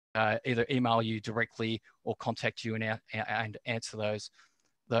either email you directly or contact you and answer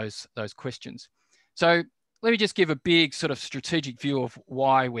those questions. So let me just give a big sort of strategic view of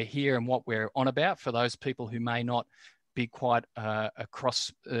why we're here and what we're on about for those people who may not be quite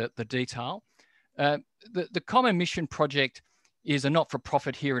across the detail. The Common Mission Project is a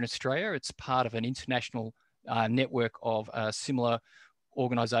not-for-profit here in Australia. It's part of an international network of similar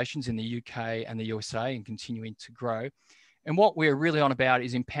organisations in the UK and the USA, and continuing to grow. And what we're really on about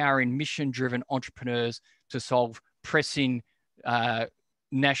is empowering mission-driven entrepreneurs to solve pressing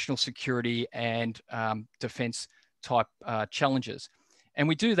national security and defence type challenges. And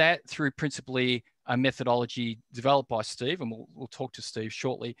we do that through principally a methodology developed by Steve, and we'll talk to Steve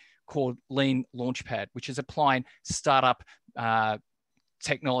shortly, called Lean Launchpad, which is applying startup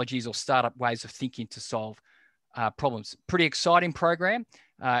technologies or startup ways of thinking to solve problems. Pretty exciting program.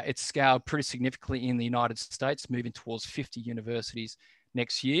 It's scaled pretty significantly in the United States, moving towards 50 universities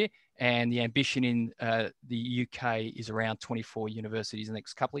next year. And the ambition in the UK is around 24 universities in the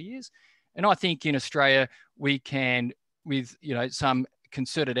next couple of years. And I think in Australia, we can, with some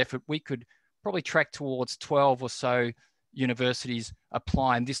concerted effort, we could probably track towards 12 or so universities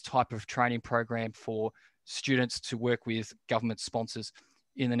applying this type of training program for students to work with government sponsors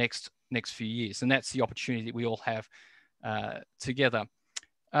in the next few years. And that's the opportunity that we all have together.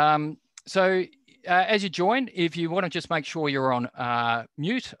 So as you join, if you want to just make sure you're on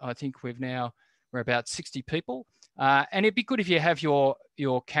mute, I think we're about 60 people. And it'd be good if you have your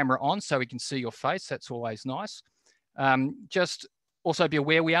camera on so we can see your face. That's always nice. Just also be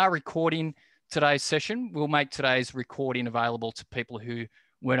aware we are recording today's session. We'll make today's recording available to people who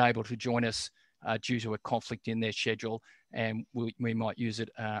weren't able to join us due to a conflict in their schedule, and we might use it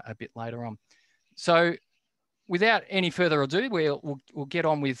a bit later on. So without any further ado, we'll get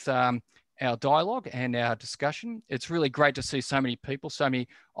on with our dialogue and our discussion. It's really great to see so many people, so many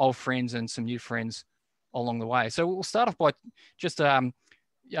old friends and some new friends along the way. So we'll start off by just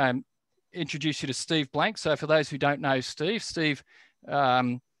introduce you to Steve Blank. So for those who don't know Steve,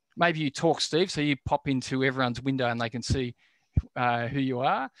 maybe you talk, Steve, so you pop into everyone's window and they can see who you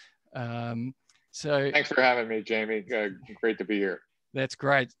are. So thanks for having me, Jamie. Great to be here. That's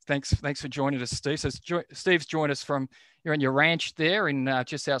great. Thanks for joining us, Steve. So Steve's joined us you're on your ranch there in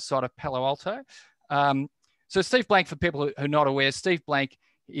just outside of Palo Alto. So Steve Blank, for people who are not aware, Steve Blank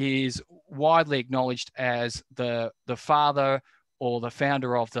is widely acknowledged as the father or the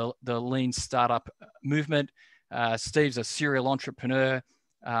founder of the lean startup movement. Steve's a serial entrepreneur,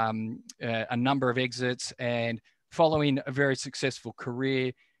 a number of exits, and following a very successful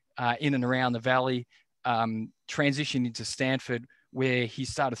career in and around the Valley, transitioned into Stanford, where he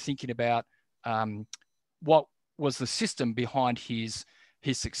started thinking about what was the system behind his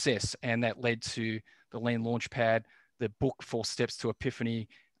success. And that led to the Lean Launchpad, the book 4 Steps to Epiphany,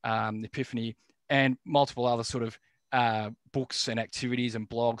 and multiple other sort of books and activities and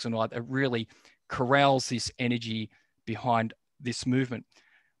blogs and all that really corrals this energy behind this movement.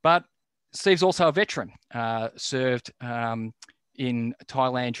 But Steve's also a veteran, served in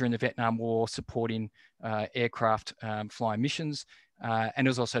Thailand during the Vietnam War, supporting aircraft flying missions, and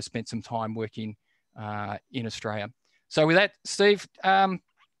has also spent some time working in Australia. So with that, Steve,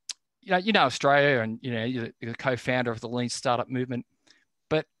 you know Australia, and you're the co-founder of the Lean Startup Movement.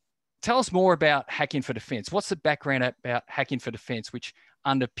 But tell us more about Hacking for Defence. What's the background about Hacking for Defence, which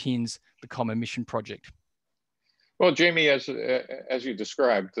underpins the Common Mission Project? Well, Jamie, as you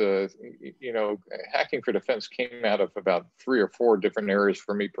described, Hacking for Defense came out of about 3 or 4 different areas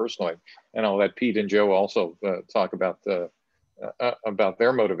for me personally, and I'll let Pete and Joe also talk about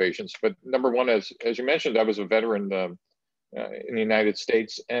their motivations. But number one, as you mentioned, I was a veteran in the United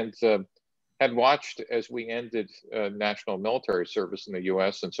States, and had watched as we ended national military service in the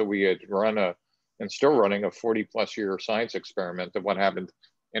U.S., and so we had run and still running a 40-plus year science experiment of what happened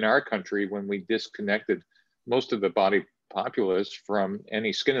in our country when we disconnected most of the body populace from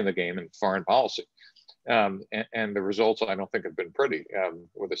any skin in the game in foreign policy. And the results, I don't think, have been pretty,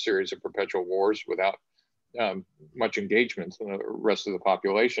 with a series of perpetual wars without much engagement in the rest of the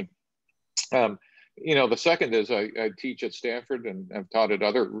population. The second is I teach at Stanford and have taught at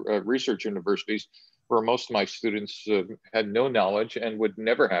other research universities where most of my students had no knowledge and would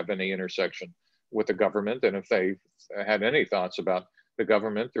never have any intersection with the government. And if they had any thoughts about the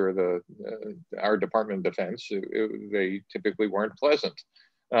government or our Department of Defense, they typically weren't pleasant.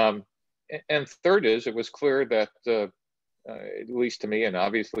 And third is, it was clear that, at least to me and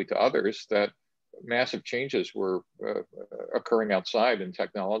obviously to others, that massive changes were occurring outside in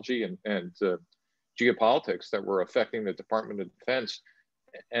technology and geopolitics that were affecting the Department of Defense.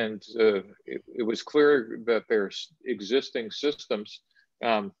 And it was clear that their existing systems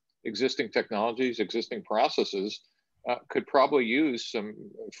existing technologies, existing processes, could probably use some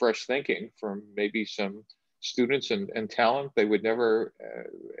fresh thinking from maybe some students and talent they would never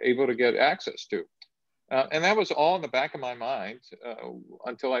able to get access to. And that was all in the back of my mind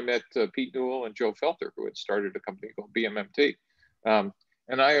until I met Pete Newell and Joe Felter, who had started a company called BMMT.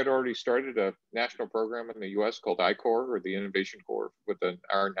 And I had already started a national program in the US called ICOR, or the Innovation Corps, with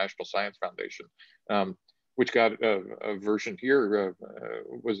our National Science Foundation, which got a version here,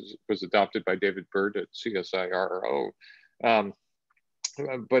 was adopted by David Burt at CSIRO.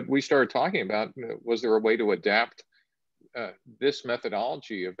 But we started talking about, was there a way to adapt this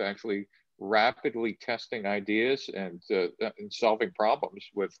methodology of actually rapidly testing ideas and solving problems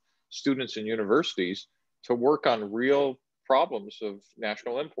with students and universities to work on real problems of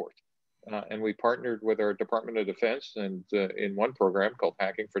national import. And we partnered with our Department of Defense and in one program called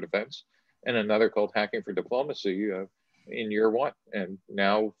Hacking for Defense and another called Hacking for Diplomacy in year one. And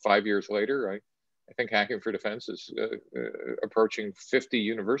now 5 years later, I think Hacking for Defense is approaching 50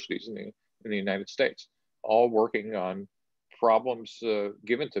 universities in the United States, all working on problems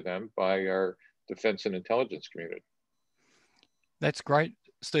given to them by our defense and intelligence community. That's great,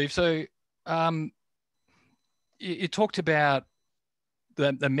 Steve. So you talked about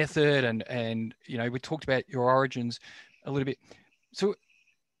the method and we talked about your origins a little bit. So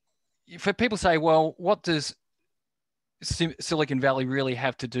for people say, well, what does Silicon Valley really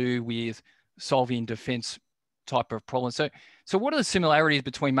have to do with solving defense type of problems? So what are the similarities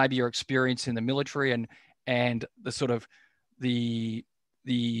between maybe your experience in the military and the sort of the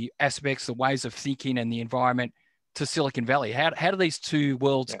aspects, the ways of thinking and the environment to Silicon Valley? How do these two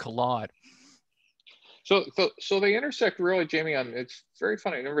worlds collide? So they intersect really, Jamie, it's very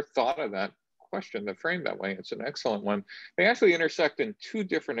funny. I never thought of that question, the frame that way. It's an excellent one. They actually intersect in two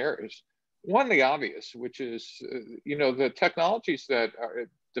different areas. One, the obvious, which is, the technologies that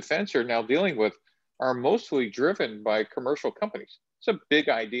defense are now dealing with are mostly driven by commercial companies. It's a big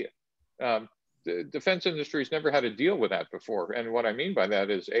idea. The defense industry's never had to deal with that before. And what I mean by that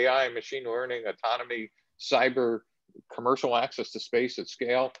is AI, machine learning, autonomy, cyber, commercial access to space at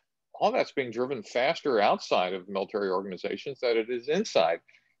scale. All that's being driven faster outside of military organizations than it is inside.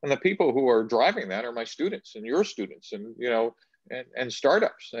 And the people who are driving that are my students and your students and, and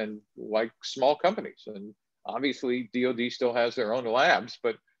startups and like small companies. And obviously DoD still has their own labs,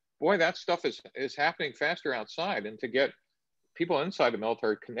 but boy, that stuff is happening faster outside. And to get people inside the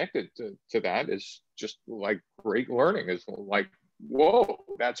military connected to that is just like great learning. Is like, whoa,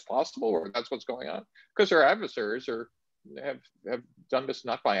 that's possible, or that's what's going on. Because their adversaries have done this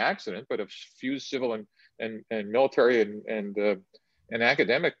not by accident, but have fused civil and military and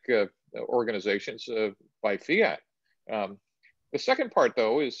academic organizations by fiat. The second part,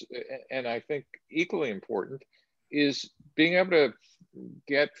 though, is, and I think equally important, is being able to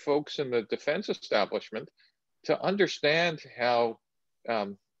get folks in the defense establishment to understand how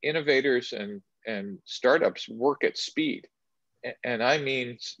innovators and startups work at speed. And I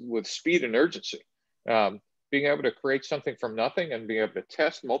mean with speed and urgency. Being able to create something from nothing and being able to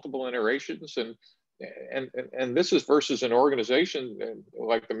test multiple iterations. And this is versus an organization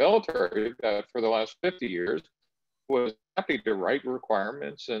like the military that for the last 50 years was happy to write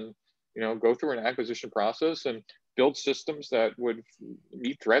requirements and go through an acquisition process and build systems that would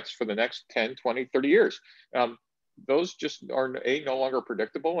meet threats for the next 10, 20, 30 years. Those just are no longer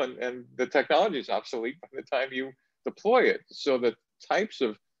predictable, and the technology is obsolete by the time you deploy it. So the types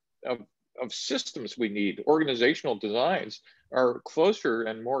of systems we need, organizational designs, are closer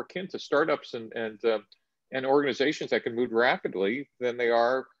and more akin to startups and organizations that can move rapidly than they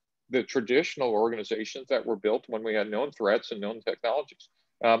are the traditional organizations that were built when we had known threats and known technologies.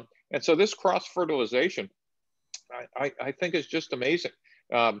 And so this cross-fertilization, I think, is just amazing.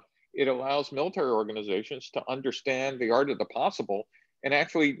 It allows military organizations to understand the art of the possible and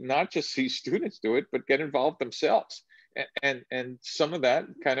actually not just see students do it, but get involved themselves. And some of that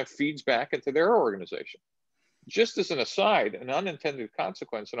kind of feeds back into their organization. Just as an aside, an unintended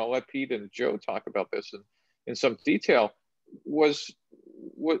consequence, and I'll let Pete and Joe talk about this in some detail, was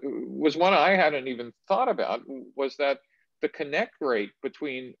one I hadn't even thought about, was that the connect rate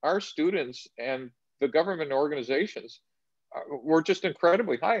between our students and the government organizations were just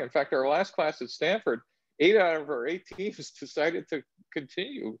incredibly high. In fact, our last class at Stanford, 8 out of our 8 teams decided to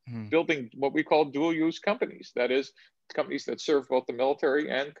continue building what we call dual use companies. That is, companies that serve both the military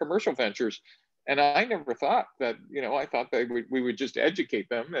and commercial ventures. And I never thought that, I thought we would just educate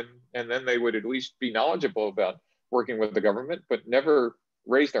them and then they would at least be knowledgeable about working with the government, but never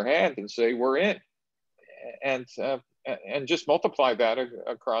raise their hand and say, we're in. And just multiply that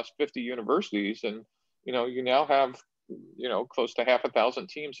across 50 universities. And, you now have close to 600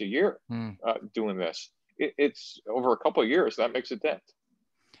 teams a year doing this. It's over a couple of years that makes a dent.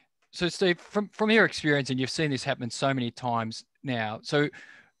 So Steve, from your experience, and you've seen this happen so many times now, so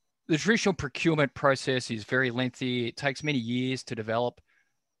the traditional procurement process is very lengthy. It takes many years to develop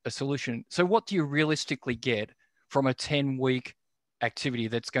a solution. So what do you realistically get from a 10-week activity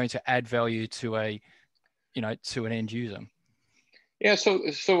that's going to add value to an end user? Yeah,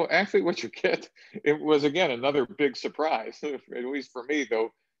 so actually what you get, it was, again, another big surprise, at least for me,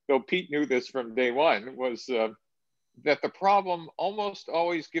 though Pete knew this from day one, was that the problem almost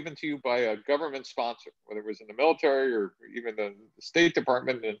always given to you by a government sponsor, whether it was in the military or even the State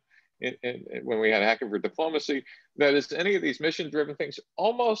Department and when we had Hacking for Diplomacy, that is any of these mission-driven things,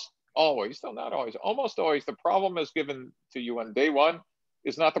 almost always, though not always, almost always, the problem is given to you on day one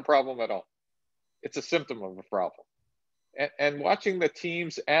is not the problem at all. It's a symptom of a problem. And watching the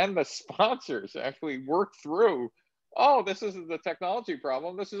teams and the sponsors actually work through, oh, this isn't the technology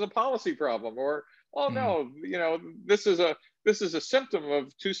problem, this is a policy problem, or oh no, this is a symptom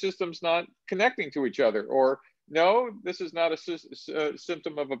of two systems not connecting to each other, or no, this is not a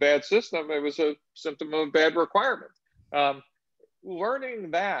symptom of a bad system, it was a symptom of a bad requirement.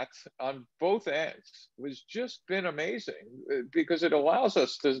 Learning that on both ends was just been amazing, because it allows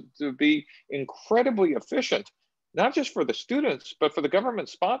us to be incredibly efficient, not just for the students, but for the government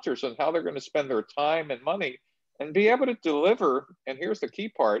sponsors and how they're going to spend their time and money, and be able to deliver, and here's the key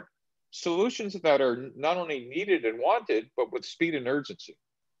part, solutions that are not only needed and wanted, but with speed and urgency.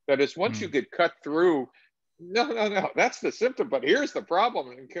 That is, once you get cut through, no, that's the symptom, but here's the problem.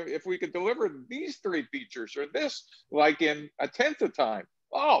 And if we could deliver these 3 features or this, like in a 1/10 of time,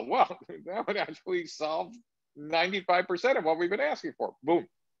 oh, well, that would actually solve 95% of what we've been asking for. Boom.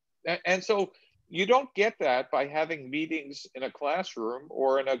 And so you don't get that by having meetings in a classroom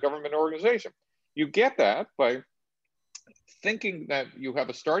or in a government organization. You get that by thinking that you have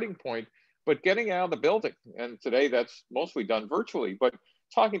a starting point, but getting out of the building. And today that's mostly done virtually, but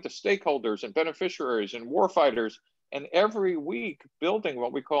talking to stakeholders and beneficiaries and warfighters, and every week building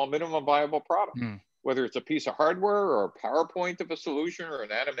what we call a minimum viable product, whether it's a piece of hardware or a PowerPoint of a solution or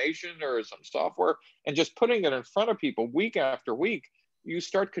an animation or some software, and just putting it in front of people week after week. You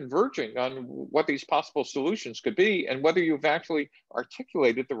start converging on what these possible solutions could be and whether you've actually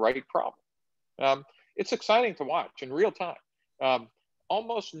articulated the right problem. It's exciting to watch in real time.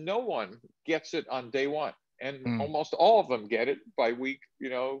 Almost no one gets it on day one, and almost all of them get it by week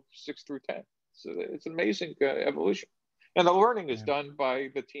 6 through 10. So it's an amazing evolution, and the learning is done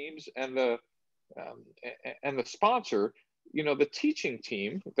by the teams and the sponsor. The teaching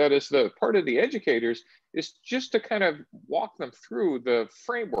team, that is the part of the educators, is just to kind of walk them through the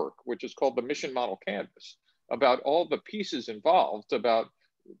framework, which is called the mission model canvas, about all the pieces involved, about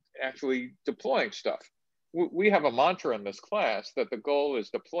actually deploying stuff. We have a mantra in this class that the goal is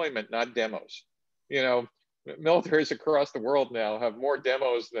deployment, not demos. Militaries across the world now have more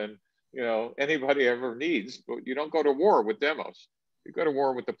demos than anybody ever needs, but you don't go to war with demos. You go to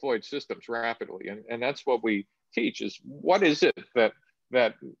war with deployed systems rapidly, and that's what we teach, is what is it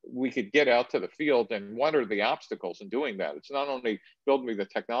that we could get out to the field, and what are the obstacles in doing that? It's not only build me the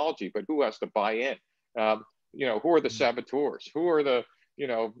technology, but who has to buy in? Who are the saboteurs? Who are the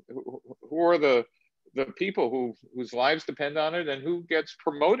people whose lives depend on it, and who gets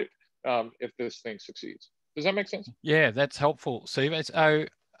promoted if this thing succeeds? Does that make sense? Yeah, that's helpful, Steve.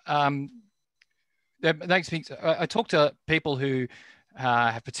 That makes me. I talk to people who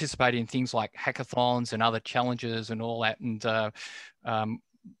have participated in things like hackathons and other challenges and all that. And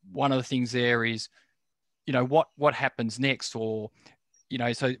one of the things there is, what happens next, or,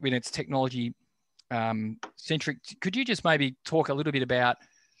 so when it's technology centric, could you just maybe talk a little bit about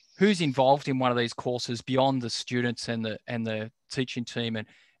who's involved in one of these courses beyond the students and the teaching team,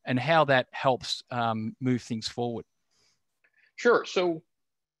 and how that helps move things forward? Sure. So,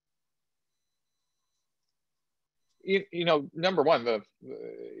 number one,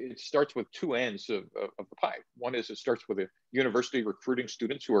 it starts with two ends of the pie. One is it starts with a university recruiting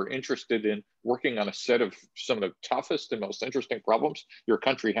students who are interested in working on a set of some of the toughest and most interesting problems your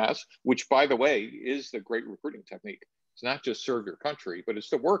country has, which, by the way, is the great recruiting technique. It's not just serve your country, but it's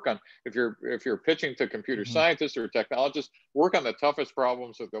to work on, if you're pitching to computer scientists or technologists, work on the toughest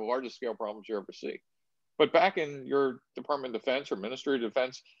problems or the largest scale problems you ever see. But back in your Department of Defense or Ministry of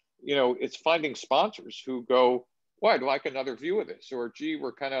Defense, it's finding sponsors who go, well, I'd like another view of this, or gee,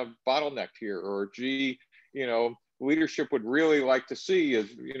 we're kind of bottlenecked here, or gee, leadership would really like to see is,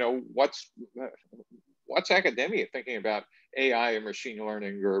 what's academia thinking about AI and machine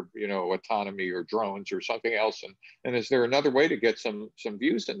learning, or autonomy or drones or something else, and is there another way to get some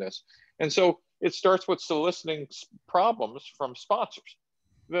views in this? And so it starts with soliciting problems from sponsors.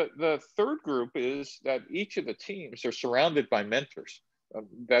 The third group is that each of the teams are surrounded by mentors.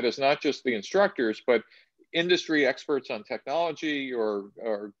 That is not just the instructors, but industry experts on technology or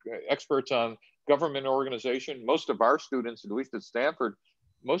experts on government organization. Most of our students, at least at Stanford,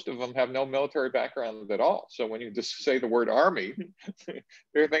 most of them have no military background at all. So when you just say the word Army,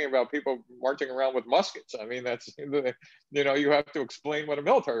 they're thinking about people marching around with muskets. I mean, that's, you know, you have to explain what a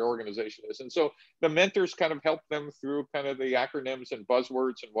military organization is. And so the mentors kind of help them through kind of the acronyms and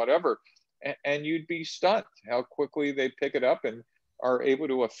buzzwords and whatever. And you'd be stunned how quickly they pick it up and are able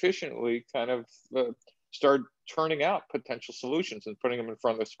to efficiently kind of start turning out potential solutions and putting them in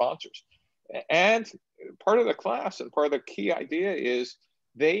front of the sponsors. And part of the class and part of the key idea is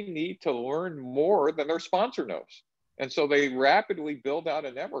they need to learn more than their sponsor knows. And so they rapidly build out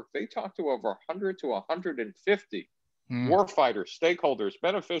a network. They talk to over 100 to 150 warfighters, stakeholders,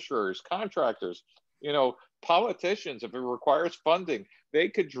 beneficiaries, contractors, you know, politicians. If it requires funding, they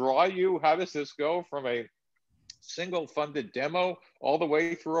could draw you, how does this go from a single funded demo all the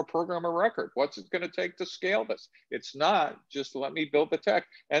way through a program of record? What's it going to take to scale this? It's not just let me build the tech.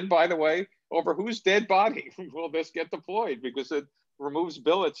 And by the way, over whose dead body will this get deployed? Because it removes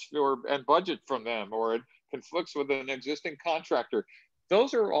billets and budget from them, or it conflicts with an existing contractor.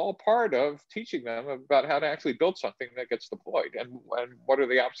 Those are all part of teaching them about how to actually build something that gets deployed, and what are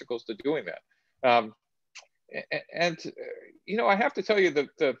the obstacles to doing that. You know, I have to tell you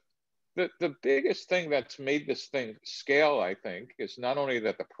that the biggest thing that's made this thing scale, I think, is not only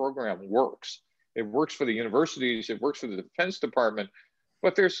that the program works, it works for the universities, it works for the Defense Department,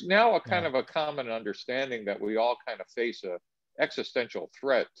 but there's now a kind of a common understanding that we all kind of face a existential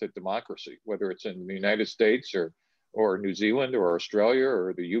threat to democracy, whether it's in the United States or New Zealand or Australia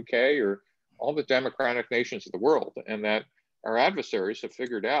or the UK or all the democratic nations of the world, and that our adversaries have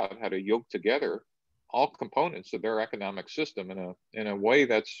figured out how to yoke together all components of their economic system in a way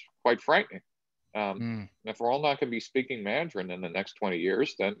that's quite frightening. If we're all not going to be speaking Mandarin in the next 20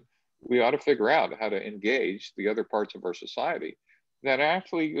 years, then we ought to figure out how to engage the other parts of our society that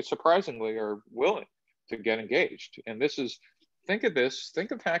actually, surprisingly, are willing to get engaged. And this is, think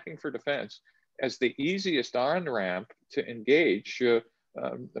of Hacking for Defense as the easiest on-ramp to engage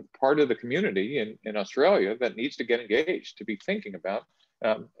part of the community in Australia that needs to get engaged, to be thinking about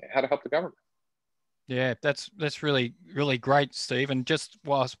how to help the government. Yeah, that's really, really great, Steve. And just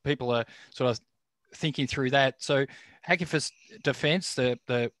whilst people are sort of thinking through that, so Hacking for Defense,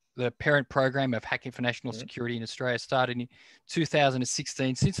 the parent program of Hacking for National Security in Australia, started in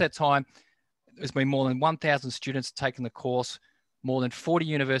 2016. Since that time, there's been more than 1,000 students taking the course, more than 40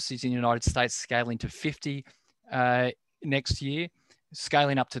 universities in the United States, scaling to 50 next year,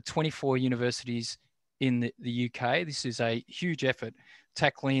 scaling up to 24 universities in the UK. This is a huge effort,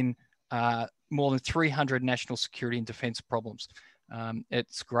 tackling more than 300 national security and defense problems.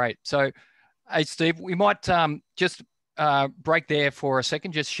 It's great. So, hey, Steve, we might just break there for a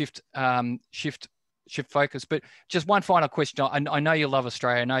second, just shift focus. But just one final question. I know you love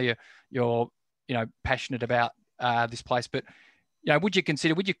Australia. I know you're passionate about this place. But would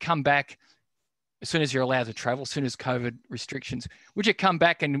you come back as soon as you're allowed to travel, as soon as COVID restrictions? Would you come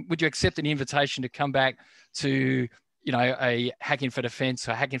back, and would you accept an invitation to come back to a Hacking for Defense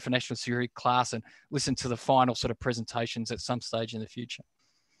or Hacking for National Security class and listen to the final sort of presentations at some stage in the future?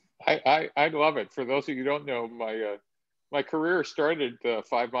 I'd love it. For those of you who don't know, my career started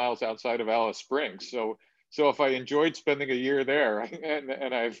 5 miles outside of Alice Springs. So if I enjoyed spending a year there,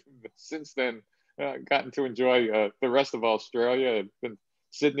 and I've since then gotten to enjoy the rest of Australia. I've been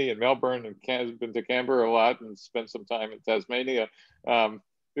Sydney and Melbourne, and been to Canberra a lot, and spent some time in Tasmania.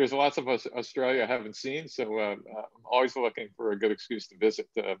 There's lots of Australia I haven't seen, so I'm always looking for a good excuse to visit.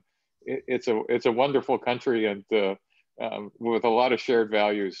 It's a wonderful country, and with a lot of shared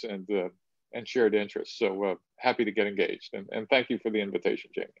values and shared interests. So happy to get engaged, and thank you for the invitation,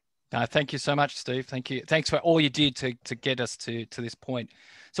 Jamie. Thank you so much, Steve. Thank you. Thanks for all you did to get us to this point.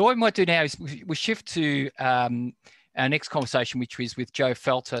 So what we might do now is we shift to our next conversation, which is with Joe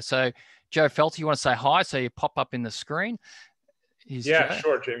Felter. So Joe Felter, you want to say hi? So you pop up in the screen. Yeah, Joe.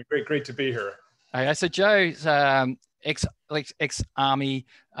 Sure, Jamie. Great to be here. Okay, so Joe's ex-Army,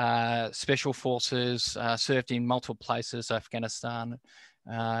 Special Forces, served in multiple places, Afghanistan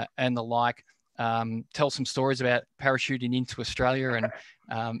and the like. Tell some stories about parachuting into Australia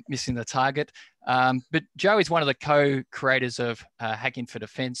and missing the target. But Joe is one of the co-creators of Hacking for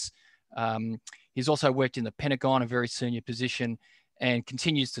Defense. He's also worked in the Pentagon, a very senior position, and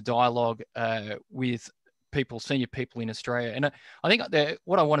continues to dialogue with senior people in Australia. And I think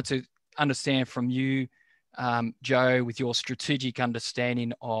what I wanted to understand from you, Joe, with your strategic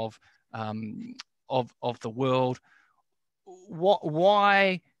understanding of of the world.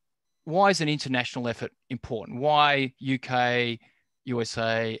 Why is an international effort important? Why UK,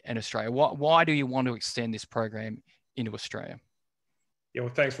 USA, and Australia? Why do you want to extend this program into Australia? Yeah,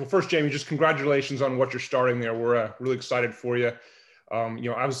 well, thanks. Well, first, Jamie, just congratulations on what you're starting there. We're really excited for you.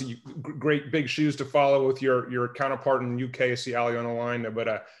 Obviously, great big shoes to follow with your counterpart in the UK. I see Ali on the line, but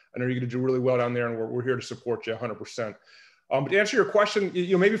I know you're going to do really well down there, and we're here to support you 100%. But to answer your question,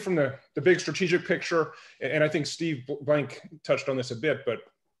 maybe from the big strategic picture, and I think Steve Blank touched on this a bit, but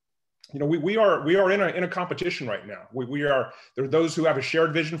we are in a competition right now. There are those who have a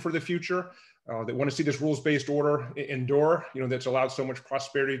shared vision for the future that want to see this rules-based order endure. That's allowed so much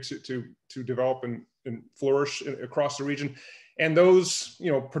prosperity to develop and flourish across the region, and those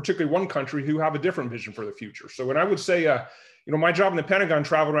particularly one country who have a different vision for the future. So when I would say my job in the Pentagon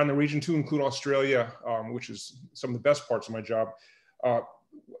traveled around the region to include Australia, which is some of the best parts of my job.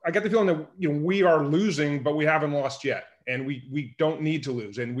 I get the feeling that we are losing, but we haven't lost yet, and we don't need to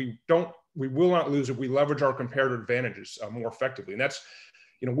lose, and we will not lose if we leverage our comparative advantages more effectively. And that's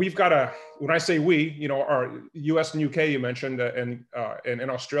we've got to. When I say we, our U.S. and UK you mentioned, and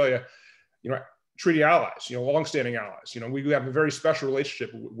Australia, treaty allies, longstanding allies. We have a very special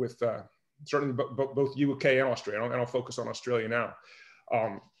relationship with. Certainly both UK and Australia, and I'll focus on Australia now.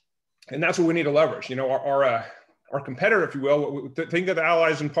 And that's what we need to leverage. Our competitor, if you will, think of the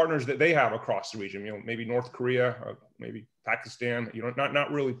allies and partners that they have across the region, maybe North Korea, maybe Pakistan,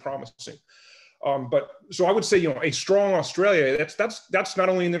 not really promising. But so I would say, a strong Australia, that's not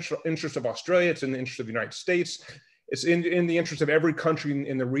only in the interest of Australia, it's in the interest of the United States. It's in the interest of every country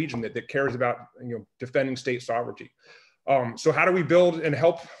in the region that cares about, defending state sovereignty. So how do we build and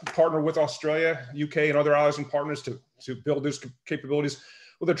help partner with Australia, UK, and other allies and partners to build those capabilities?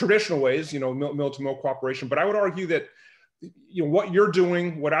 Well, the traditional ways, mill-to-mill cooperation. But I would argue that, what you're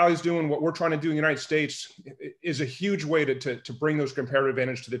doing, what Ali's doing, what we're trying to do in the United States is a huge way to bring those comparative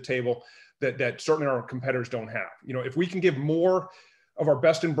advantage to the table that certainly our competitors don't have. If we can give more of our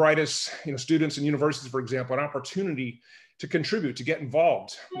best and brightest, students and universities, for example, an opportunity to contribute, to get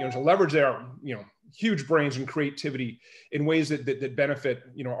involved, to leverage their, huge brains and creativity in ways that benefit,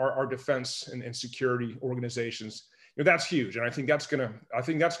 our defense and security organizations. That's huge, and I think that's gonna,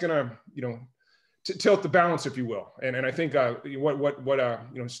 tilt the balance, if you will. And I think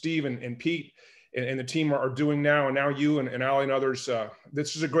what Steve and Pete and the team are doing now, and now you and Ali and others,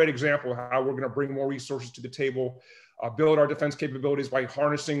 this is a great example of how we're going to bring more resources to the table, build our defense capabilities by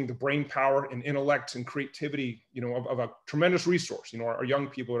harnessing the brain power and intellect and creativity, of a tremendous resource, our young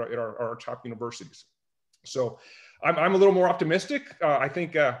people at our top universities. So I'm a little more optimistic. I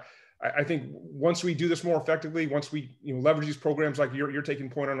think once we do this more effectively, once we leverage these programs like you're taking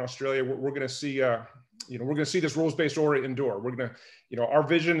point on Australia, we're going to see we're going to see this rules-based order endure. We're going to our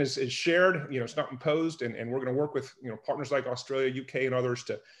vision is shared. It's not imposed, and we're going to work with partners like Australia, UK, and others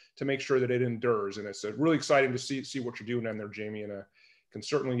to make sure that it endures. And it's really exciting to see what you're doing down there, Jamie. And can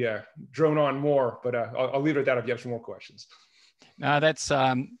certainly drone on more, but I'll leave it at that if you have some more questions. No, that's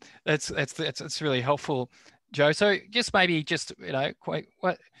really helpful, Joe. So just maybe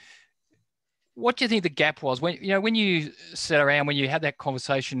what do you think the gap was when you sat around, when you had that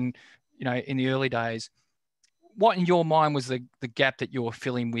conversation, in the early days? What in your mind was the gap that you were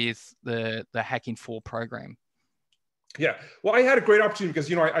filling with the Hacking 4 program? Yeah, well, I had a great opportunity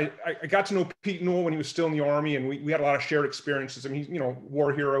because I got to know Pete Newell when he was still in the Army, and we had a lot of shared experiences. I mean, he's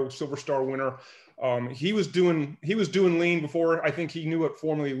war hero, Silver Star winner. He was doing lean before I think he knew what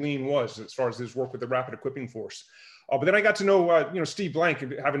formally lean was, as far as his work with the Rapid Equipping Force. But then I got to know Steve Blank,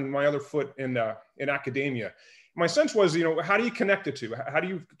 having my other foot in academia. My sense was, how do you connect the two? How do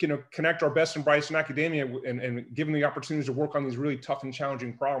you connect our best and brightest in academia and give them the opportunities to work on these really tough and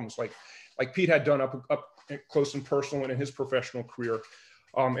challenging problems, like Pete had done up close and personal in his professional career.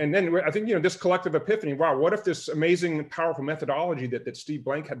 And then I think, this collective epiphany, wow, what if this amazing and powerful methodology that Steve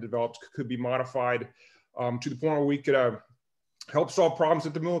Blank had developed could be modified to the point where we could help solve problems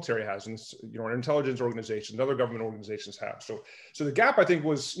that the military has, and our intelligence organizations, other government organizations have. So the gap, I think,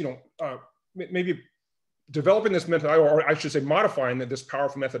 was maybe developing this method, or I should say modifying this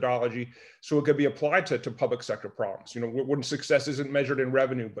powerful methodology so it could be applied to public sector problems. When success isn't measured in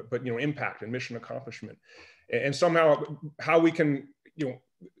revenue, but impact and mission accomplishment, and somehow how we can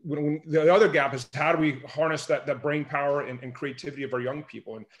when the other gap is how do we harness that brain power and creativity of our young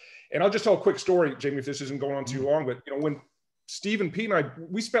people. And I'll just tell a quick story, Jamie, if this isn't going on too long, but when Steve and Pete and I,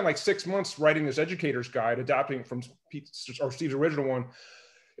 we spent like 6 months writing this educator's guide, adapting from Steve's original one,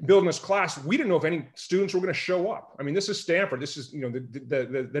 building this class. We didn't know if any students were going to show up. I mean, this is Stanford. This is,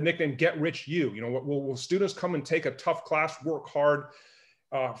 the nickname Get Rich U. Will students come and take a tough class, work hard,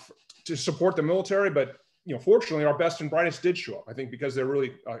 to support the military, but fortunately, our best and brightest did show up. I think because they're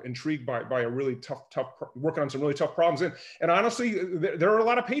really intrigued by a really tough, working on some really tough problems. And honestly, there are a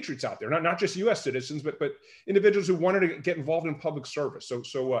lot of patriots out there, not just U.S. citizens, but individuals who wanted to get involved in public service. So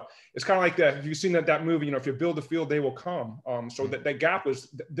it's kind of like that. If you've seen that movie, if you build the field, they will come. So that gap was,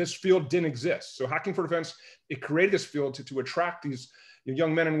 this field didn't exist. So Hacking for Defense, it created this field to attract these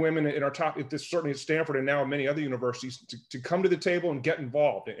young men and women in our top, certainly at Stanford and now many other universities, to come to the table and get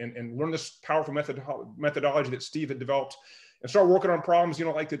involved and learn this powerful methodology that Steve had developed and start working on problems,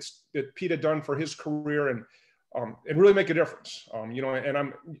 like that Pete had done for his career and really make a difference.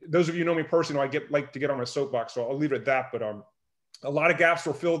 And those of you who know me personally, I like to get on my soapbox, so I'll leave it at that. But a lot of gaps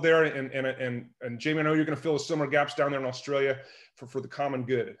were filled there, and Jamie, I know you're going to fill similar gaps down there in Australia for the common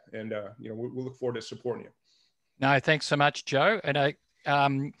good. And we'll look forward to supporting you. No, thanks so much, Joe. And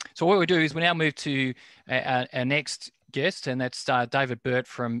so what we do is we now move to our next guest, and that's David Burt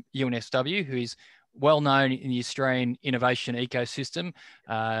from UNSW, who is well known in the Australian innovation ecosystem.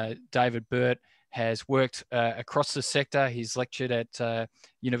 David Burt has worked across the sector. He's lectured at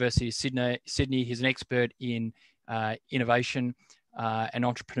University of Sydney. He's an expert in innovation and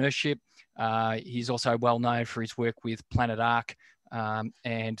entrepreneurship. He's also well known for his work with Planet Ark and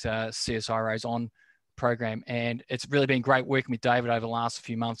CSIRO's On program, and it's really been great working with David over the last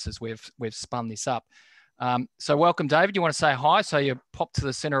few months as we've spun this up. So welcome, David. You want to say hi so you pop to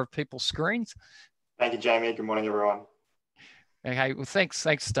the center of people's screens? Thank you, Jamie. Good morning, everyone. Okay, well,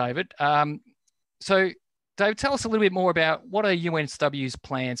 thanks, David. So, David, tell us a little bit more about what are UNSW's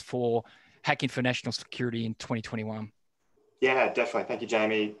plans for Hacking for National Security in 2021? Yeah, definitely. Thank you,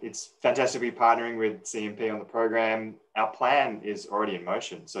 Jamie. It's fantastic to be partnering with CMP on the program. Our plan is already in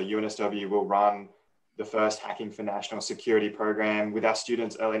motion. So UNSW will run the first Hacking for National Security program with our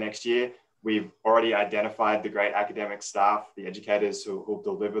students early next year. We've already identified the great academic staff, the educators who will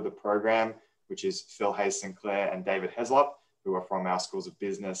deliver the program, which is Phil Hayes Sinclair and David Heslop, who are from our schools of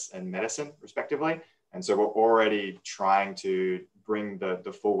business and medicine, respectively. And so we're already trying to bring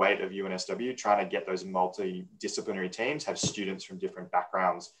the full weight of UNSW, trying to get those multidisciplinary teams, have students from different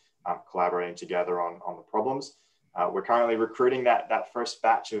backgrounds collaborating together on the problems. We're currently recruiting that first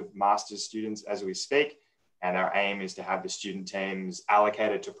batch of master's students as we speak. And our aim is to have the student teams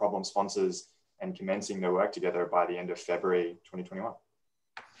allocated to problem sponsors and commencing their work together by the end of February 2021.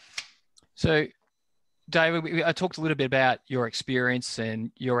 So, David, I talked a little bit about your experience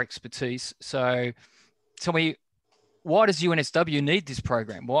and your expertise. So tell me, why does UNSW need this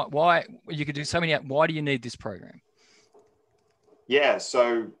program? Why you could do so many, why do you need this program? Yeah,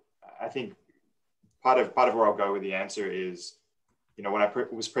 so I think part of where I'll go with the answer is, when I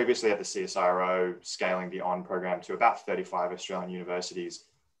was previously at the CSIRO scaling the ON program to about 35 Australian universities,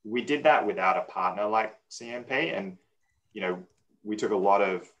 we did that without a partner like CMP. And, we took a lot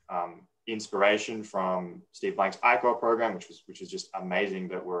of inspiration from Steve Blank's ICOR program, which was just amazing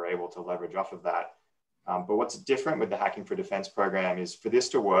that we're able to leverage off of that. But what's different with the Hacking for Defense program is for this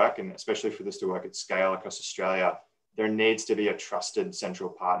to work, and especially for this to work at scale across Australia, there needs to be a trusted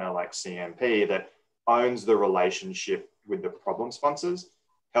central partner like CMP that owns the relationship with the problem sponsors,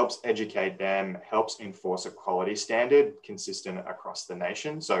 helps educate them, helps enforce a quality standard consistent across the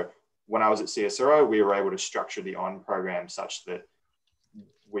nation. So when I was at CSIRO, we were able to structure the ON program such that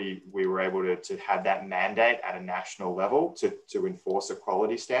we were able to have that mandate at a national level to enforce a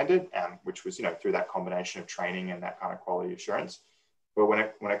quality standard, which was, through that combination of training and that kind of quality assurance. But when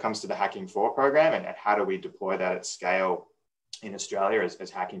it comes to the Hacking For program and how do we deploy that at scale in Australia as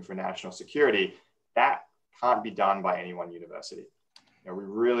Hacking for National Security, that can't be done by any one university. We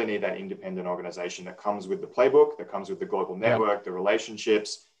really need that independent organization that comes with the playbook, that comes with the global network, the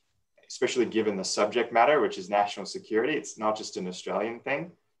relationships, especially given the subject matter, which is national security. It's not just an Australian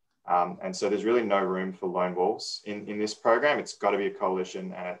thing. And so there's really no room for lone wolves in this program. It's got to be a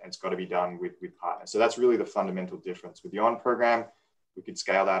coalition and it's got to be done with partners. So that's really the fundamental difference. With the ON program, we could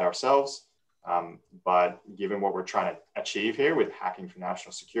scale that ourselves. But given what we're trying to achieve here with Hacking for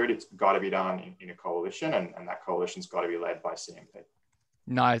National Security, it's got to be done in a coalition, and that coalition's got to be led by CMP.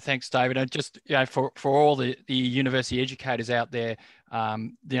 No, thanks, David. And just for all the university educators out there,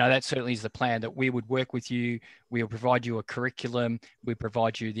 that certainly is the plan, that we would work with you. We'll provide you a curriculum. We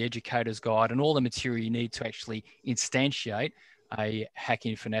provide you the educator's guide and all the material you need to actually instantiate a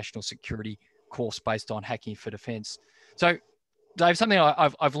Hacking for National Security course based on Hacking for Defense. So, Dave, something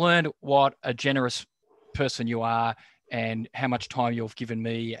I've learned what a generous person you are and how much time you've given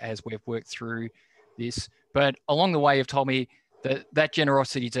me as we've worked through this. But along the way, you've told me that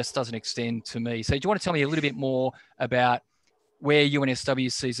generosity just doesn't extend to me. So do you want to tell me a little bit more about where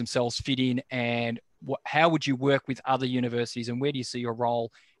UNSW sees themselves fit in and how would you work with other universities, and where do you see your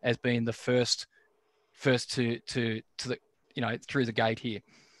role as being the first to the, through the gate here?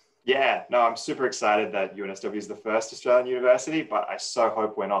 Yeah, no, I'm super excited that UNSW is the first Australian university, but I so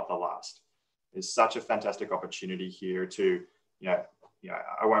hope we're not the last. There's such a fantastic opportunity here to,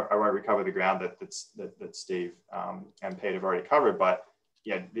 I won't recover the ground that Steve and Pete have already covered, but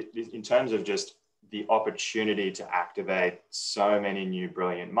in terms of just the opportunity to activate so many new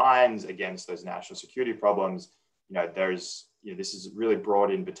brilliant minds against those national security problems, this is a really broad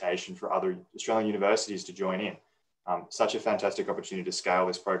invitation for other Australian universities to join in. Such a fantastic opportunity to scale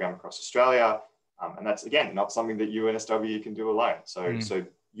this program across Australia. And that's, again, not something that UNSW can do alone. So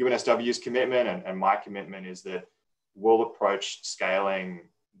UNSW's commitment and my commitment is that we'll approach scaling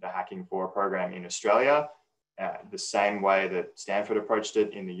the Hacking For program in Australia the same way that Stanford approached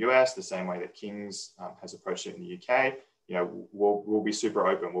it in the US, the same way that King's has approached it in the UK. We'll be super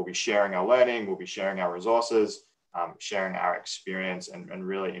open. We'll be sharing our learning, we'll be sharing our resources, sharing our experience, and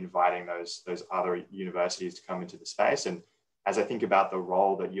really inviting those other universities to come into the space. And as I think about the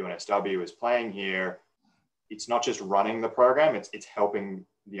role that UNSW is playing here, it's not just running the program, it's helping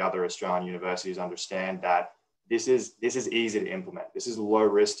the other Australian universities understand that this is easy to implement. This is low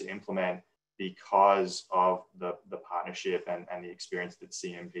risk to implement because of the partnership and the experience that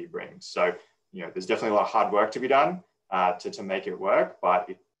CMP brings. So, there's definitely a lot of hard work to be done to make it work, but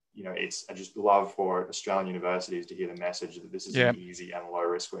I just love for Australian universities to hear the message that this is an easy and low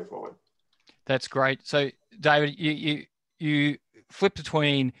risk way forward. That's great. So David, you flipped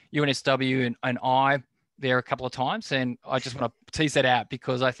between UNSW and I there a couple of times, and I just want to tease that out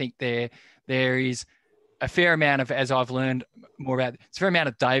because I think there is a fair amount of, as I've learned more about, it's a fair amount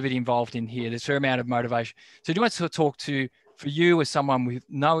of David involved in here. There's a fair amount of motivation. So do you want to talk to, for you as someone with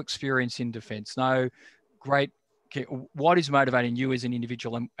no experience in defence, what is motivating you as an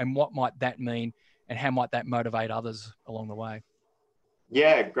individual, and what might that mean, and how might that motivate others along the way?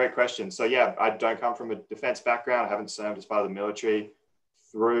 Yeah, great question. So I don't come from a defense background. I haven't served as part of the military.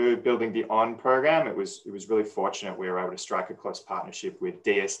 Through building the ON program, it was really fortunate we were able to strike a close partnership with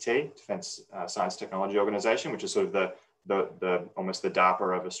DST, Defense Science Technology Organization, which is sort of the almost the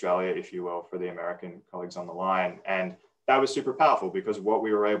DARPA of Australia, if you will, for the American colleagues on the line. And that was super powerful because what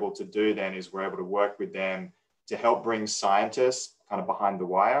we were able to do then is we're able to work with them to help bring scientists kind of behind the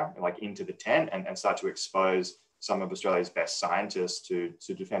wire, like into the tent, and start to expose some of Australia's best scientists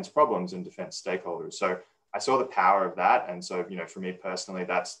to defense problems and defense stakeholders. So I saw the power of that. And so, for me personally,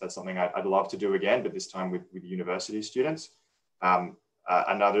 that's something I'd love to do again, but this time with university students.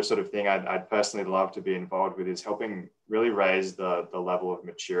 Another sort of thing I'd personally love to be involved with is helping really raise the level of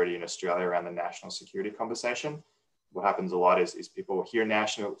maturity in Australia around the national security conversation. What happens a lot is people hear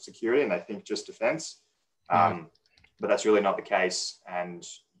national security and they think just defense, but that's really not the case. And,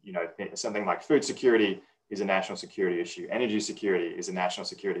 something like food security is a national security issue. Energy security is a national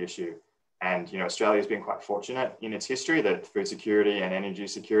security issue. And, Australia's been quite fortunate in its history that food security and energy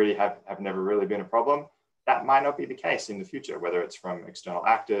security have never really been a problem. That might not be the case in the future, whether it's from external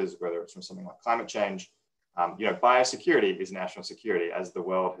actors, whether it's from something like climate change. Biosecurity is national security, as the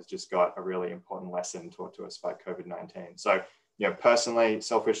world has just got a really important lesson taught to us by COVID-19. So, personally,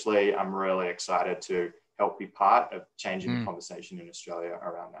 selfishly, I'm really excited to help be part of changing the conversation in Australia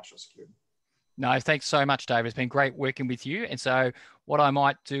around national security. No, thanks so much, David. It's been great working with you. And so what I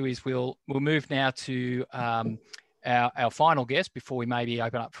might do is we'll move now to our final guest before we maybe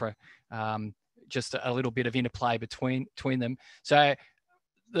open up for just a little bit of interplay between them. So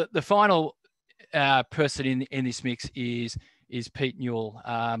the final person in this mix is Pete Newell.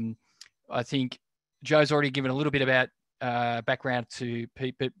 I think Joe's already given a little bit about background to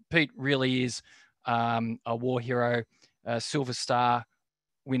Pete, but Pete really is a war hero, a Silver Star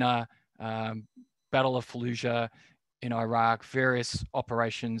winner, Battle of Fallujah in Iraq, various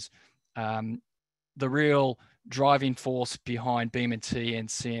operations, the real driving force behind BMT and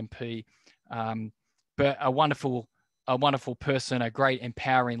CMP, but a wonderful person, a great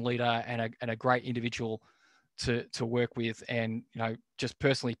empowering leader, and a great individual to work with. And just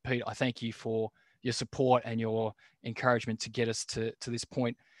personally, Pete, I thank you for your support and your encouragement to get us to this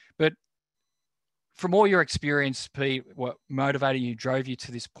point. But from all your experience, Pete, what motivated you, drove you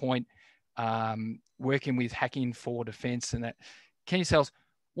to this point, working with Hacking For Defence, and that, can you tell us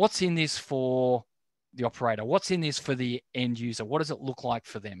what's in this for the operator? What's in this for the end user? What does it look like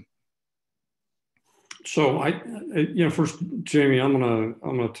for them? So first, Jamie, I'm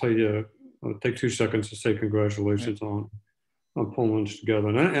gonna tell you, I'll take 2 seconds to say congratulations on pulling this together,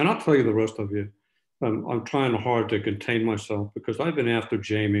 and I'll tell you the rest of you. I'm trying hard to contain myself because I've been after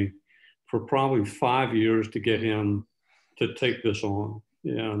Jamie for probably 5 years to get him to take this on,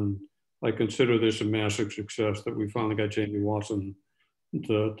 and I consider this a massive success that we finally got Jamie Watson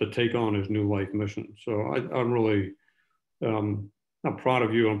to take on his new life mission. So I'm really, I'm proud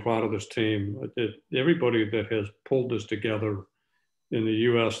of you. I'm proud of this team. Everybody that has pulled this together in the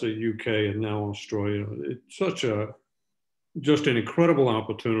US, the UK, and now Australia. It's such just an incredible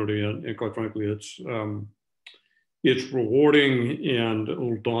opportunity. And quite frankly, it's rewarding and a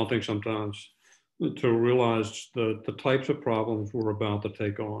little daunting sometimes to realize the types of problems we're about to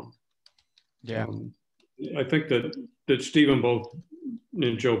take on. Yeah. I think that Stephen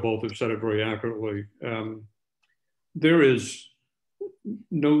and Joe both have said it very accurately. There is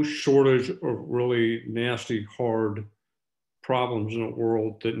no shortage of really nasty, hard problems in the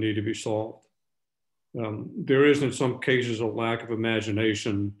world that need to be solved. There is, in some cases, a lack of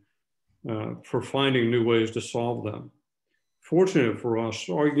imagination for finding new ways to solve them. Fortunate for us,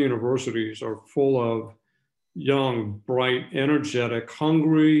 our universities are full of young, bright, energetic,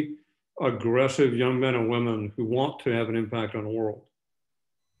 hungry, aggressive young men and women who want to have an impact on the world.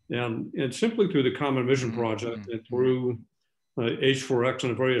 And simply through the Common Mission Project and through H4X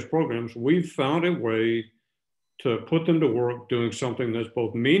and the various programs, we've found a way to put them to work doing something that's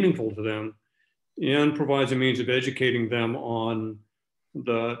both meaningful to them and provides a means of educating them on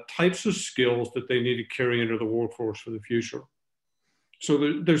the types of skills that they need to carry into the workforce for the future.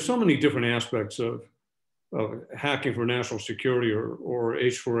 So there's so many different aspects of hacking for national security or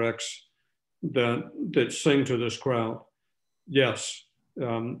H4X that sing to this crowd. Yes,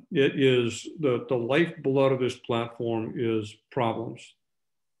 it is the lifeblood of this platform is problems.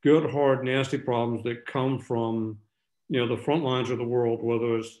 Good, hard, nasty problems that come from, the front lines of the world,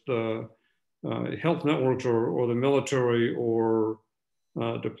 whether it's the health networks or the military or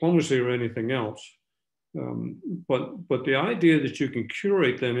diplomacy or anything else. But the idea that you can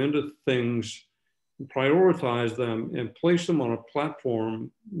curate them into things, prioritize them, and place them on a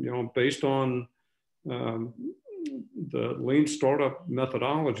platform, based on the lean startup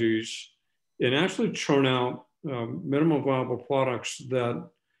methodologies, and actually churn out minimum viable products that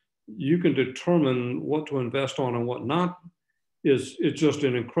you can determine what to invest on and what not, is just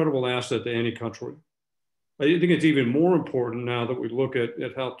an incredible asset to any country. I think it's even more important now that we look at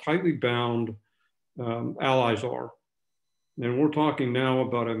how tightly bound allies are. And we're talking now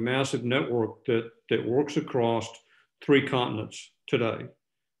about a massive network that works across 3 continents today.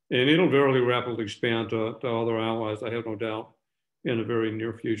 And it'll very rapidly expand to other allies, I have no doubt, in the very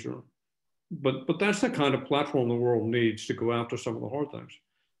near future. But that's the kind of platform the world needs to go after some of the hard things.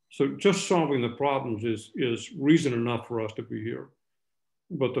 So just solving the problems is reason enough for us to be here.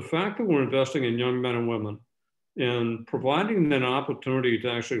 But the fact that we're investing in young men and women and providing them an opportunity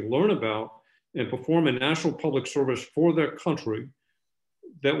to actually learn about and perform a national public service for their country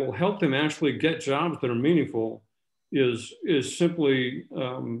that will help them actually get jobs that are meaningful is simply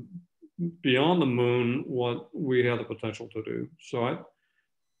beyond the moon what we have the potential to do. So I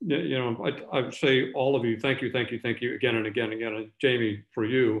would say all of you, thank you again and again. And Jamie, for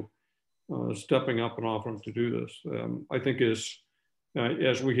you stepping up and offering to do this. I think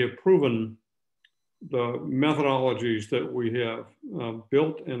as we have proven, the methodologies that we have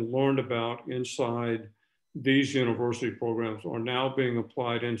built and learned about inside these university programs are now being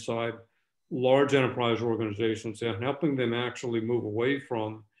applied inside large enterprise organizations and helping them actually move away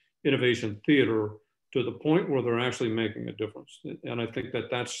from innovation theater to the point where they're actually making a difference. And I think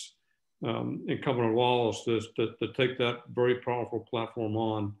that's incumbent on all of us to take that very powerful platform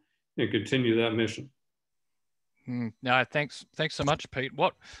on and continue that mission. No, thanks so much, Pete.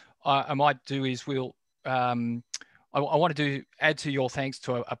 What I might do is I want to add to your thanks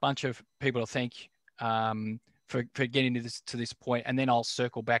to a bunch of people to thank for getting to this point, and then I'll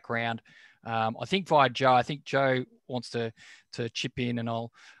circle back around. I think via Joe. I think Joe wants to chip in, and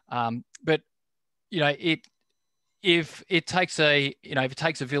I'll. But if it takes a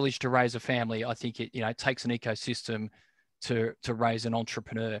village to raise a family, I think it takes an ecosystem to raise an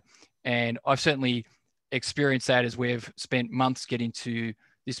entrepreneur, and I've certainly experienced that as we've spent months getting to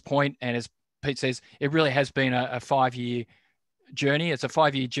this point, and as Pete says, it really has been a 5-year journey. It's a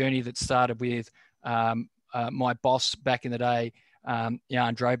 5-year journey that started with my boss back in the day,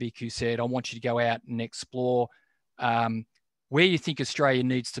 Jan Drobik, who said, I want you to go out and explore where you think Australia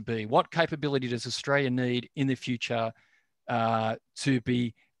needs to be. What capability does Australia need in the future to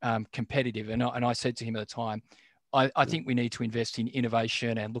be competitive? And I said to him at the time, I think we need to invest in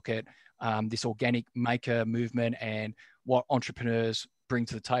innovation and look at this organic maker movement and what entrepreneurs bring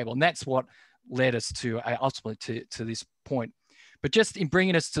to the table. And that's what led us to ultimately to this point. But just in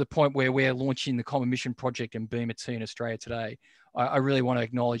bringing us to the point where we're launching the Common Mission Project and BMT in Australia today, I really want to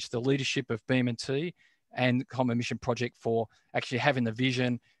acknowledge the leadership of BMT and the Common Mission Project for actually having the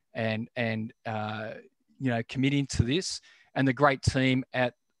vision, and committing to this, and the great team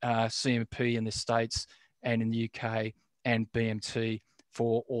at CMP in the States and in the UK and BMT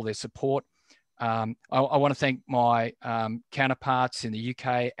for all their support. I want to thank my counterparts in the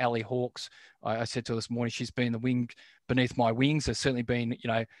UK, Ali Hawkes. I said to her this morning, she's been the wing beneath my wings, has certainly been,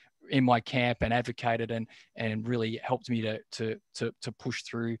 in my camp and advocated and really helped me to push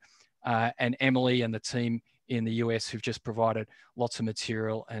through. And Emily and the team in the US who've just provided lots of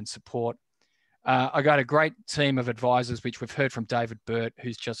material and support. I got a great team of advisors, which we've heard from David Burt,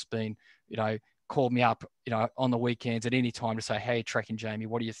 who's just been, called me up, on the weekends at any time to say, hey, tracking Jamie,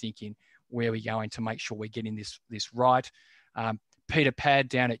 what are you thinking? Where are we going to make sure we're getting this right? Peter Pad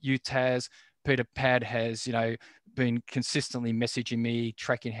down at UTAS. Peter Pad has, been consistently messaging me,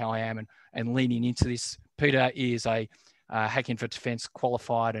 tracking how I am and leaning into this. Peter is a Hacking for Defence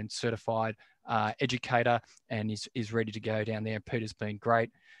qualified and certified educator and is ready to go down there. Peter's been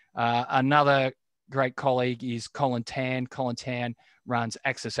great. Another great colleague is Colin Tan. Colin Tan runs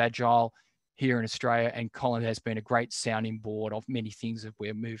Access Agile here in Australia, and Colin has been a great sounding board of many things that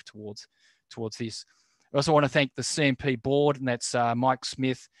we're moved towards this. I also want to thank the CMP board, and that's Mike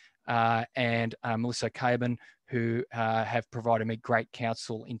Smith and Melissa Cabin, who have provided me great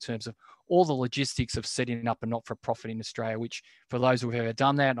counsel in terms of all the logistics of setting up a not-for-profit in Australia, which for those who have ever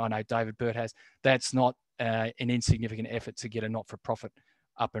done that, I know David Burt has, that's not an insignificant effort to get a not-for-profit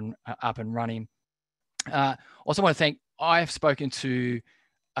up and running. Also want to thank, I have spoken to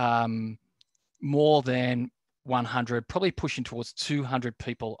more than 100, probably pushing towards 200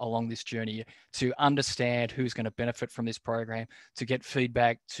 people along this journey to understand who's going to benefit from this program, to get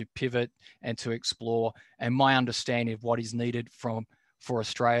feedback, to pivot and to explore. And my understanding of what is needed for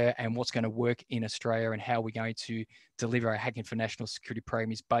Australia and what's going to work in Australia and how we're going to deliver a Hacking for National Security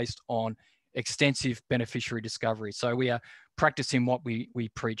program is based on extensive beneficiary discovery. So we are practicing what we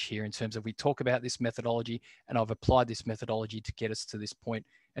preach here in terms of we talk about this methodology, and I've applied this methodology to get us to this point,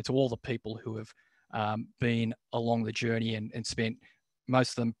 and to all the people who have been along the journey and spent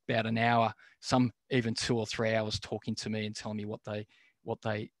most of them about an hour, some even 2 or 3 hours talking to me and telling me what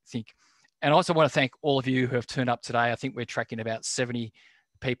they think. And I also want to thank all of you who have turned up today. I think we're tracking about 70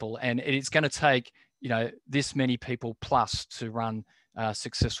 people, and it's going to take this many people plus to run a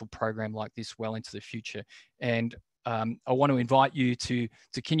successful program like this well into the future. And I want to invite you to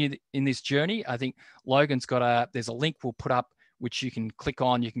continue in this journey. I think Logan's got there's a link we'll put up which you can click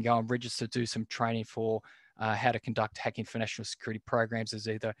on. You can go and register, do some training for how to conduct Hacking for National Security programs as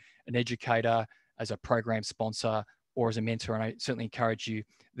either an educator, as a program sponsor, or as a mentor. And I certainly encourage you,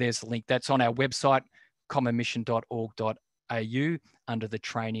 there's the link. That's on our website, commonmission.org.au under the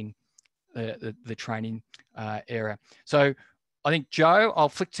training, the training area. So I think, Joe, I'll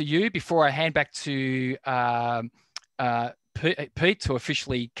flick to you before I hand back to Pete to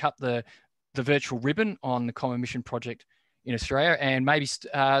officially cut the virtual ribbon on the Common Mission project in Australia. And maybe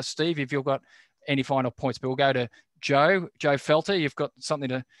Steve, if you've got any final points, but we'll go to Joe Felter. You've got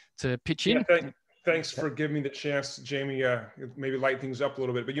something to pitch in. Yeah, thanks for giving me the chance, Jamie, maybe light things up a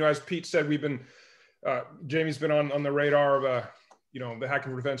little bit. But, as Pete said, Jamie's been on the radar of, the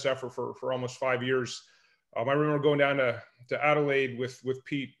Hacking for Defense effort for almost 5 years. I remember going down to Adelaide with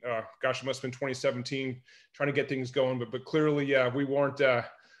Pete, gosh, it must've been 2017, trying to get things going, but clearly, we weren't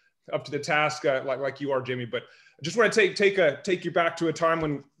up to the task like you are, Jamie. But I just want to take you back to a time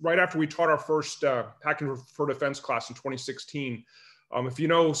when, right after we taught our first Hacking for Defense class in 2016, if you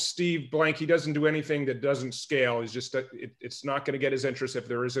know Steve Blank, he doesn't do anything that doesn't scale. It's just that it's not going to get his interest if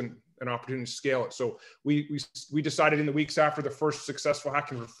there isn't an opportunity to scale it. So we decided in the weeks after the first successful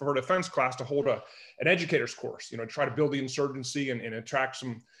Hacking for Defense class to hold an educator's course, try to build the insurgency and attract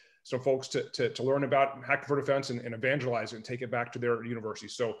some folks to learn about Hacking for Defense and evangelize it and take it back to their university.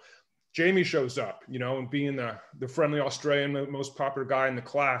 So Jamie shows up, and being the friendly Australian, the most popular guy in the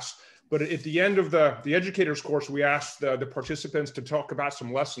class. But at the end of the educator's course, we asked the participants to talk about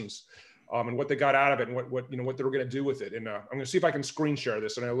some lessons and what they got out of it and what they were going to do with it. And I'm going to see if I can screen share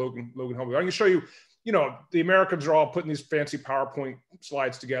this. And Logan helped me. I'm going to show you, the Americans are all putting these fancy PowerPoint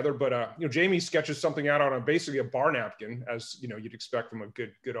slides together, but Jamie sketches something out on basically a bar napkin, as you'd expect from a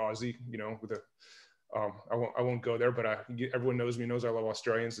good Aussie, with a I won't go there, but everyone knows me, knows I love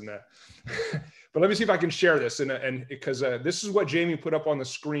Australians and that. But let me see if I can share this, and because this is what Jamie put up on the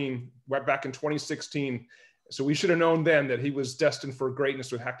screen right back in 2016. So we should have known then that he was destined for greatness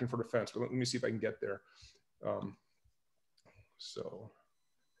with Hacking for Defense. But let me see if I can get there. So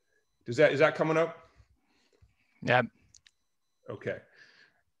is that coming up? Yeah. Okay.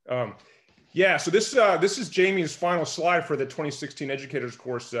 Yeah. So this is Jamie's final slide for the 2016 educators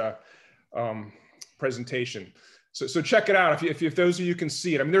course presentation. So check it out if those of you can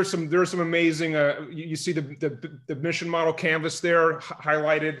see it. I mean, there's some amazing. You see the mission model canvas there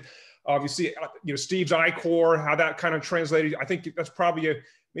highlighted. You see Steve's I-Core, how that kind of translated. I think that's probably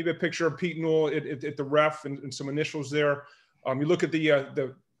maybe a picture of Pete Newell at the ref and some initials there. You look at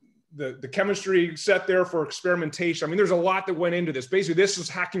the chemistry set there for experimentation. I mean, there's a lot that went into this. Basically, this is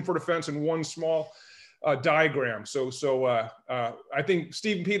hacking for defense in one small diagram. So I think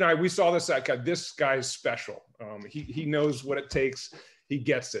Steve and Pete and I, we saw this. This guy's special. He knows what it takes. He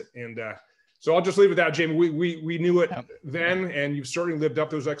gets it. And so I'll just leave it at that, Jamie. We knew it then, and you've certainly lived up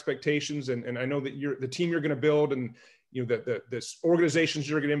to those expectations. And I know that the team you're going to build, and this organizations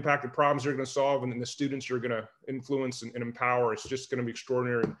you're going to impact, the problems you're going to solve, and then the students you're going to influence and empower. It's just going to be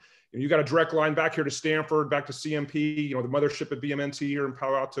extraordinary. And you got a direct line back here to Stanford, back to CMP, the mothership at BMNT here in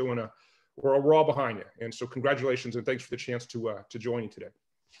Palo Alto, and we're all behind you. And so congratulations, and thanks for the chance to join you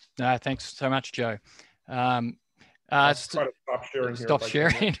today. Thanks so much, Joe. I'll try to stop sharing here. Stop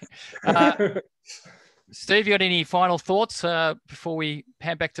sharing. Steve, you got any final thoughts before we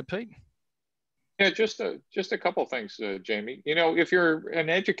hand back to Pete? Yeah, just a couple things, Jamie. If you're an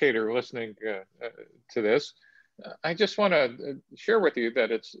educator listening to this, I just want to share with you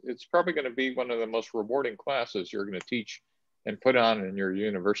that it's probably going to be one of the most rewarding classes you're going to teach and put on in your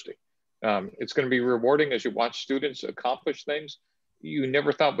university. It's going to be rewarding as you watch students accomplish things you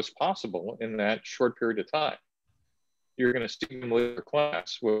never thought was possible in that short period of time. You're going to see them leave their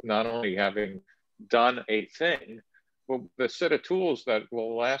class with not only having done a thing, but the set of tools that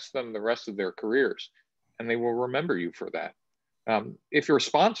will last them the rest of their careers, and they will remember you for that. If you're a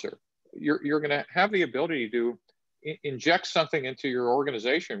sponsor, you're going to have the ability to inject something into your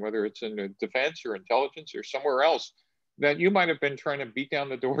organization, whether it's in defense or intelligence or somewhere else, that you might have been trying to beat down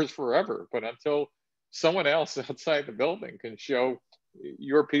the doors forever. But until someone else outside the building can show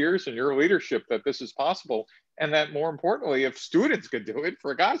your peers and your leadership that this is possible, and that more importantly, if students could do it,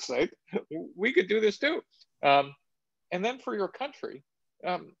 for God's sake, we could do this too. And then for your country,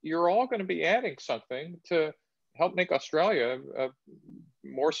 you're all going to be adding something to help make Australia a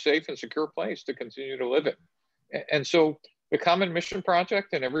more safe and secure place to continue to live in. And so the Common Mission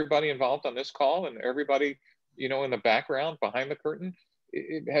Project and everybody involved on this call and everybody, in the background behind the curtain,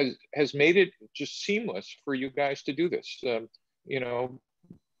 it has made it just seamless for you guys to do this. And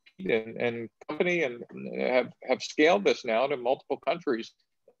company and have scaled this now to multiple countries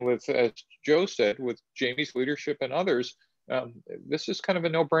with, as Joe said, with Jamie's leadership and others. This is kind of a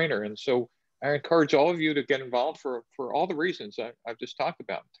no-brainer. And so I encourage all of you to get involved for all the reasons I've just talked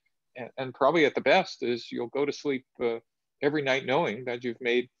about. And probably at the best is you'll go to sleep every night knowing that you've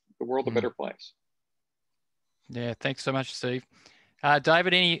made the world a better place. Yeah, thanks so much, Steve.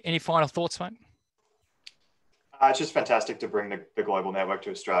 David, any final thoughts, mate? It's just fantastic to bring the global network to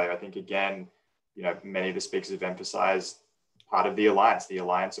Australia. I think, again, many of the speakers have emphasized part of the alliance. The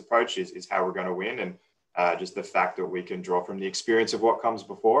alliance approach is how we're going to win. And just the fact that we can draw from the experience of what comes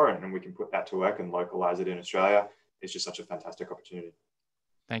before and we can put that to work and localize it in Australia is just such a fantastic opportunity.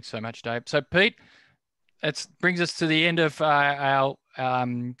 Thanks so much, Dave. So, Pete, it brings us to the end of our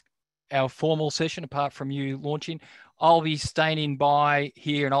formal session, apart from you launching. I'll be staying by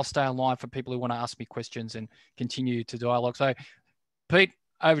here and I'll stay online for people who want to ask me questions and continue to dialogue. So, Pete,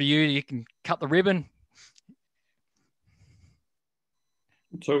 over to you. You can cut the ribbon.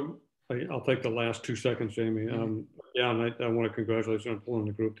 So I'll take the last 2 seconds, Jamie. And I want to congratulate you on pulling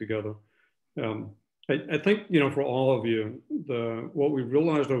the group together. I think, for all of you, what we've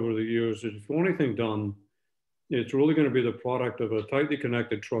realized over the years is if you want anything done, it's really going to be the product of a tightly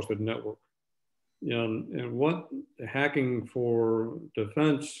connected, trusted network. And what hacking for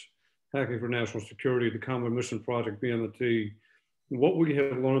defense, hacking for national security, the Common Mission Project, BMNT, what we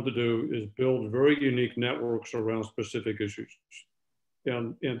have learned to do is build very unique networks around specific issues.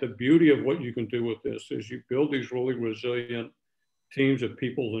 And the beauty of what you can do with this is you build these really resilient teams of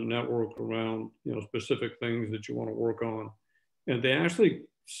people that network around specific things that you want to work on. And they actually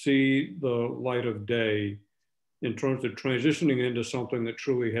see the light of day in terms of transitioning into something that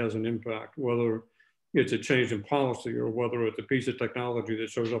truly has an impact, whether it's a change in policy or whether it's a piece of technology that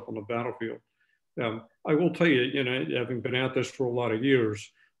shows up on the battlefield. I will tell you, having been at this for a lot of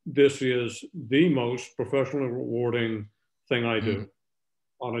years, this is the most professionally rewarding thing I do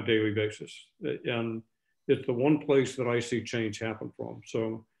on a daily basis. And it's the one place that I see change happen from.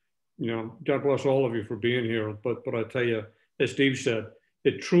 So, God bless all of you for being here. But I tell you, as Steve said,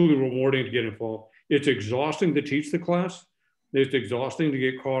 it's truly rewarding to get involved. It's exhausting to teach the class. It's exhausting to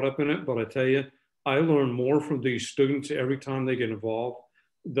get caught up in it. But I tell you, I learn more from these students every time they get involved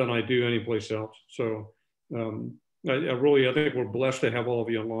than I do anyplace else. So I think we're blessed to have all of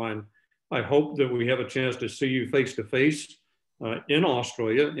you online. I hope that we have a chance to see you face to face in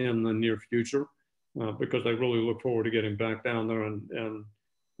Australia in the near future, because I really look forward to getting back down there and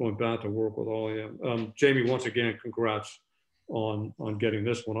going back to work with all of you. Jamie, once again, congrats on getting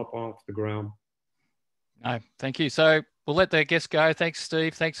this one up off the ground. No, thank you. So we'll let the guests go. Thanks,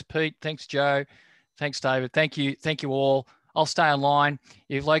 Steve. Thanks, Pete. Thanks, Joe. Thanks, David. Thank you. Thank you all. I'll stay online.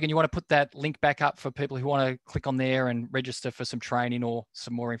 If Logan, you want to put that link back up for people who want to click on there and register for some training or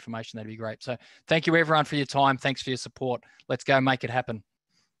some more information, that'd be great. So thank you everyone for your time. Thanks for your support. Let's go make it happen.